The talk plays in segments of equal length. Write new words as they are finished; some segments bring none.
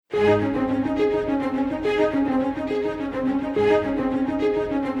In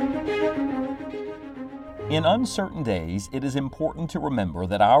uncertain days, it is important to remember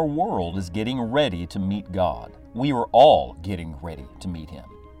that our world is getting ready to meet God. We are all getting ready to meet Him.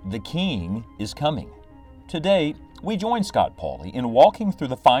 The King is coming. Today, we join Scott Pauley in walking through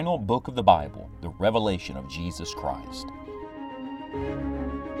the final book of the Bible, the revelation of Jesus Christ.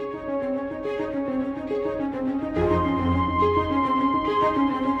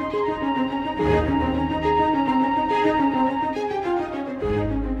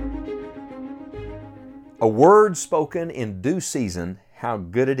 A word spoken in due season, how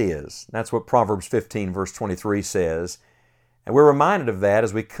good it is. That's what Proverbs 15 verse 23 says. And we're reminded of that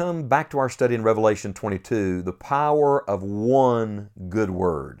as we come back to our study in Revelation 22, the power of one good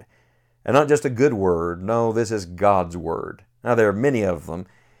word. And not just a good word, no, this is God's word. Now there are many of them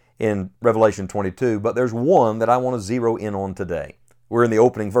in Revelation 22, but there's one that I want to zero in on today. We're in the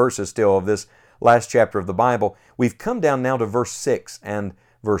opening verses still of this last chapter of the Bible. We've come down now to verse 6 and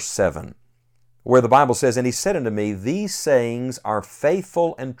verse 7. Where the Bible says, "And He said unto me, These sayings are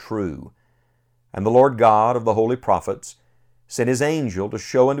faithful and true. And the Lord God of the holy prophets sent His angel to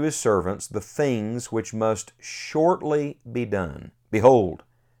show unto His servants the things which must shortly be done. Behold,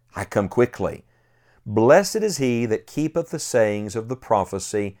 I come quickly. Blessed is he that keepeth the sayings of the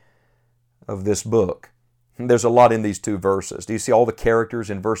prophecy of this book." There's a lot in these two verses. Do you see all the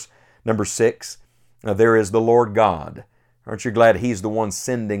characters in verse number 6? There is the Lord God. Aren't you glad He's the one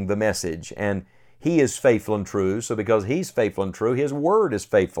sending the message? And He is faithful and true, so because He's faithful and true, His Word is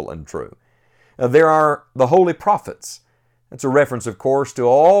faithful and true. There are the holy prophets. That's a reference, of course, to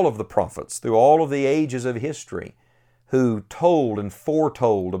all of the prophets through all of the ages of history who told and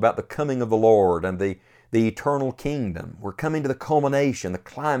foretold about the coming of the Lord and the eternal kingdom. We're coming to the culmination, the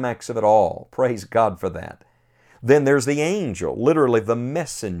climax of it all. Praise God for that. Then there's the angel, literally the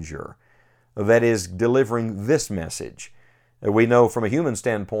messenger, that is delivering this message. We know from a human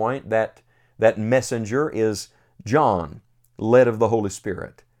standpoint that that messenger is John, led of the Holy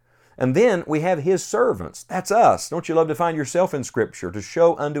Spirit. And then we have His servants. That's us. Don't you love to find yourself in Scripture to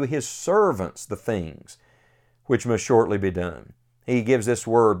show unto His servants the things which must shortly be done? He gives this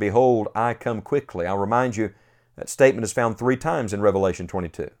word, "Behold, I come quickly." I'll remind you, that statement is found 3 times in Revelation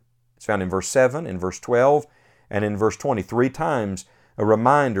 22. It's found in verse 7, in verse 12, and in verse 20. 3 times a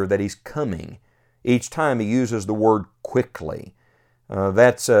reminder that He's coming. Each time He uses the word quickly.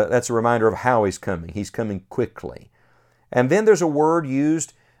 That's a reminder of how He's coming. He's coming quickly. And then there's a word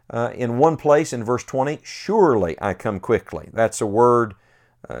used in one place in verse 20, "Surely I come quickly." That's a word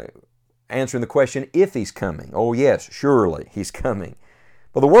answering the question if He's coming. Oh yes, surely He's coming.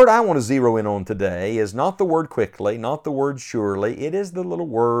 But the word I want to zero in on today is not the word quickly, not the word surely. It is the little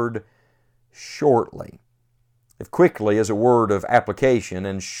word shortly. If quickly is a word of application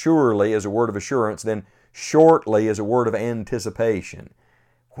and surely is a word of assurance, then shortly is a word of anticipation.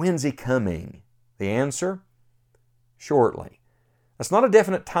 When's He coming? The answer? Shortly. That's not a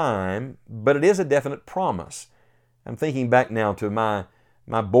definite time, but it is a definite promise. I'm thinking back now to my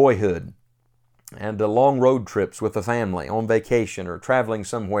boyhood and long road trips with the family on vacation or traveling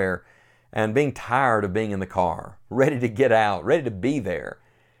somewhere and being tired of being in the car, ready to get out, ready to be there,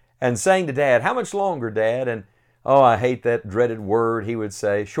 and saying to Dad, "How much longer, Dad?" And oh, I hate that dreaded word. He would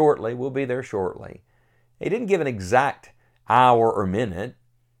say, "Shortly, we'll be there shortly." He didn't give an exact hour or minute,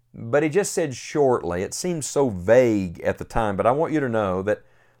 but He just said shortly. It seemed so vague at the time, but I want you to know that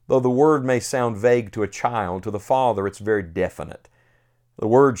though the word may sound vague to a child, to the father it's very definite. The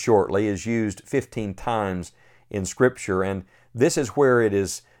word shortly is used 15 times in Scripture, and this is where it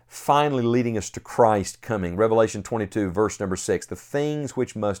is finally leading us to Christ coming. Revelation 22, verse number 6, "The things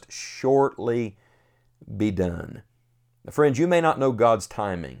which must shortly be done." Now, friends, you may not know God's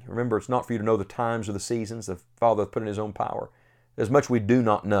timing. Remember, it's not for you to know the times or the seasons the Father hath put in His own power. There's much we do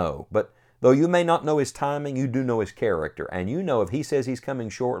not know. But though you may not know His timing, you do know His character. And you know if He says He's coming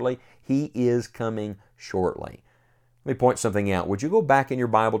shortly, He is coming shortly. Let me point something out. Would you go back in your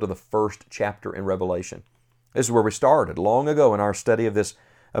Bible to the first chapter in Revelation? This is where we started long ago in our study of this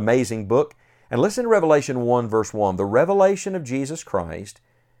amazing book. And listen to Revelation 1, verse 1. "The revelation of Jesus Christ,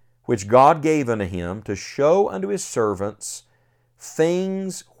 which God gave unto Him to show unto His servants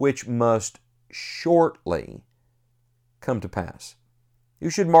things which must shortly come to pass." You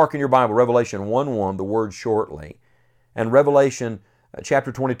should mark in your Bible Revelation 1:1, the word shortly, and Revelation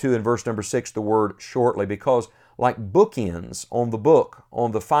chapter 22 and verse number 6, the word shortly, because like bookends on the book,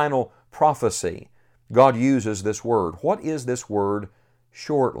 on the final prophecy, God uses this word. What is this word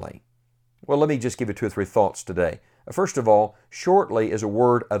shortly? Well, let me just give you 2 or 3 thoughts today. First of all, shortly is a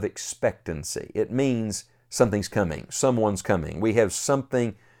word of expectancy. It means something's coming, someone's coming. We have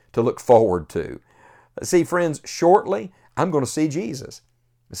something to look forward to. See, friends, shortly I'm going to see Jesus.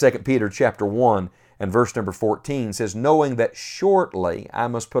 2 Peter chapter 1 and verse number 14 says, knowing that shortly I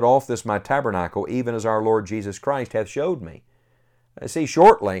must put off this my tabernacle, even as our Lord Jesus Christ hath showed me. See,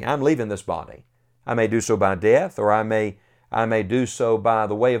 shortly I'm leaving this body. I may do so by death, or I may do so by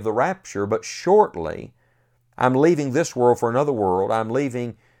the way of the rapture, but shortly I'm leaving this world for another world. I'm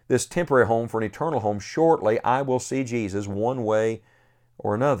leaving this temporary home for an eternal home. Shortly I will see Jesus one way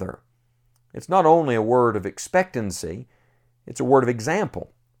or another. It's not only a word of expectancy, it's a word of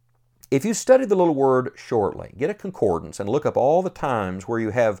example. If you study the little word shortly, get a concordance and look up all the times where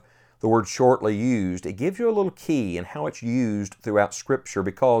you have the word shortly used, it gives you a little key in how it's used throughout Scripture,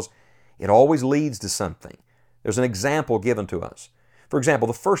 because it always leads to something. There's an example given to us. For example,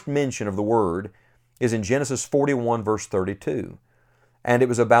 the first mention of the word is in Genesis 41 verse 32. And it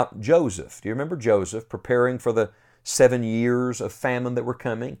was about Joseph. Do you remember Joseph preparing for the 7 years of famine that were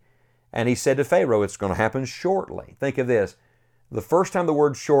coming? And he said to Pharaoh, it's going to happen shortly. Think of this. The first time the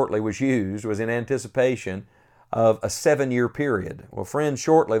word shortly was used was in anticipation of a 7-year period. Well, friends,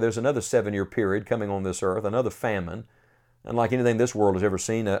 shortly there's another 7-year period coming on this earth, another famine, unlike anything this world has ever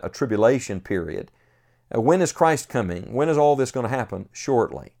seen, a tribulation period. When is Christ coming? When is all this going to happen?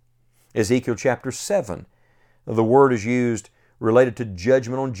 Shortly. Ezekiel chapter 7, the word is used related to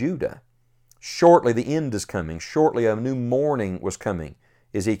judgment on Judah. Shortly the end is coming. Shortly a new morning was coming,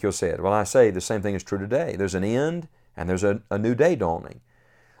 Ezekiel said. Well, I say the same thing is true today. There's an end and there's a new day dawning.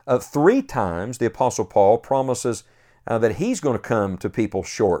 3 times the Apostle Paul promises that he's going to come to people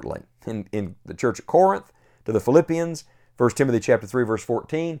shortly. In the church at Corinth, to the Philippians, 1 Timothy chapter 3, verse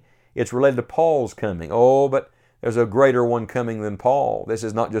 14, it's related to Paul's coming. Oh, but there's a greater one coming than Paul. This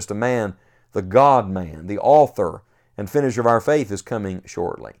is not just a man. The God-man, the author and finisher of our faith is coming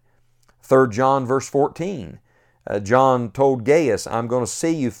shortly. 3 John verse 14, John told Gaius, I'm going to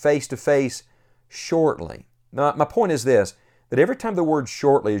see you face to face shortly. Now, my point is this, that every time the word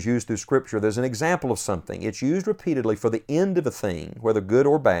shortly is used through Scripture, there's an example of something. It's used repeatedly for the end of a thing, whether good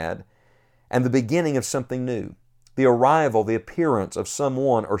or bad, and the beginning of something new, the arrival, the appearance of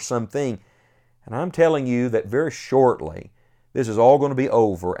someone or something. And I'm telling you that very shortly, this is all going to be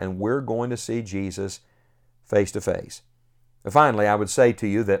over, and we're going to see Jesus face to face. Finally, I would say to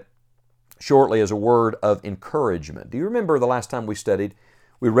you that shortly is a word of encouragement. Do you remember the last time we studied?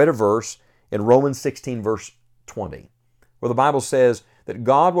 We read a verse in Romans 16, verse 20, where the Bible says that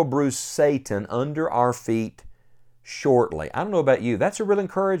God will bruise Satan under our feet shortly. I don't know about you. That's a real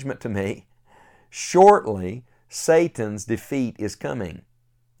encouragement to me. Shortly, Satan's defeat is coming.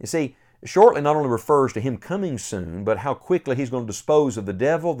 You see, shortly not only refers to him coming soon, but how quickly he's going to dispose of the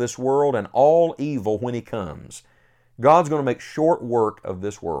devil, this world, and all evil when he comes. God's going to make short work of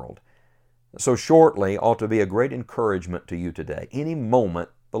this world. So shortly ought to be a great encouragement to you today. Any moment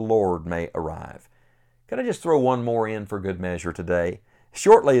the Lord may arrive. Can I just throw one more in for good measure today?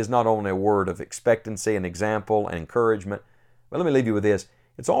 Shortly is not only a word of expectancy and example and encouragement, but let me leave you with this.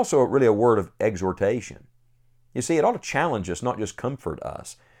 It's also really a word of exhortation. You see, it ought to challenge us, not just comfort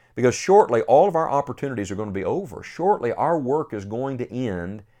us. Because shortly, all of our opportunities are going to be over. Shortly, our work is going to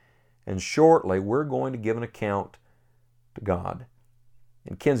end, and shortly, we're going to give an account to God.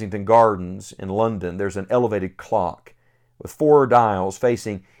 In Kensington Gardens in London, there's an elevated clock with 4 dials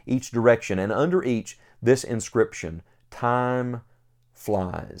facing each direction, and under each, this inscription, time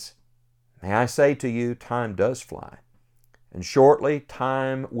flies. May I say to you, time does fly. And shortly,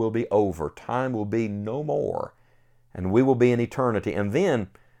 time will be over. Time will be no more, and we will be in eternity. And then,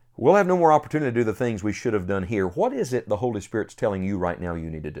 we'll have no more opportunity to do the things we should have done here. What is it the Holy Spirit's telling you right now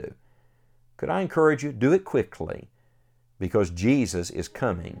you need to do? Could I encourage you? Do it quickly, because Jesus is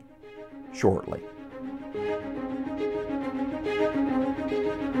coming shortly.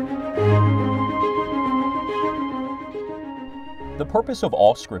 The purpose of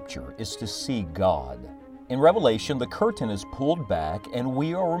all Scripture is to see God. In Revelation, the curtain is pulled back and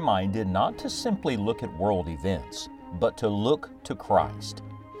we are reminded not to simply look at world events, but to look to Christ.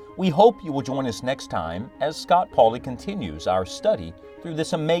 We hope you will join us next time as Scott Pauley continues our study through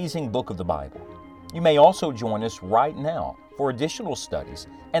this amazing book of the Bible. You may also join us right now for additional studies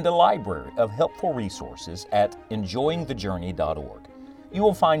and a library of helpful resources at enjoyingthejourney.org. You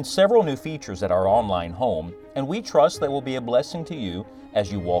will find several new features at our online home, and we trust they will be a blessing to you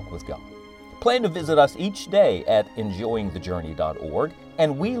as you walk with God. Plan to visit us each day at enjoyingthejourney.org,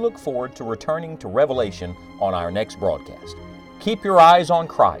 and we look forward to returning to Revelation on our next broadcast. Keep your eyes on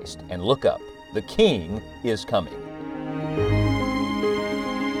Christ and look up. The King is coming.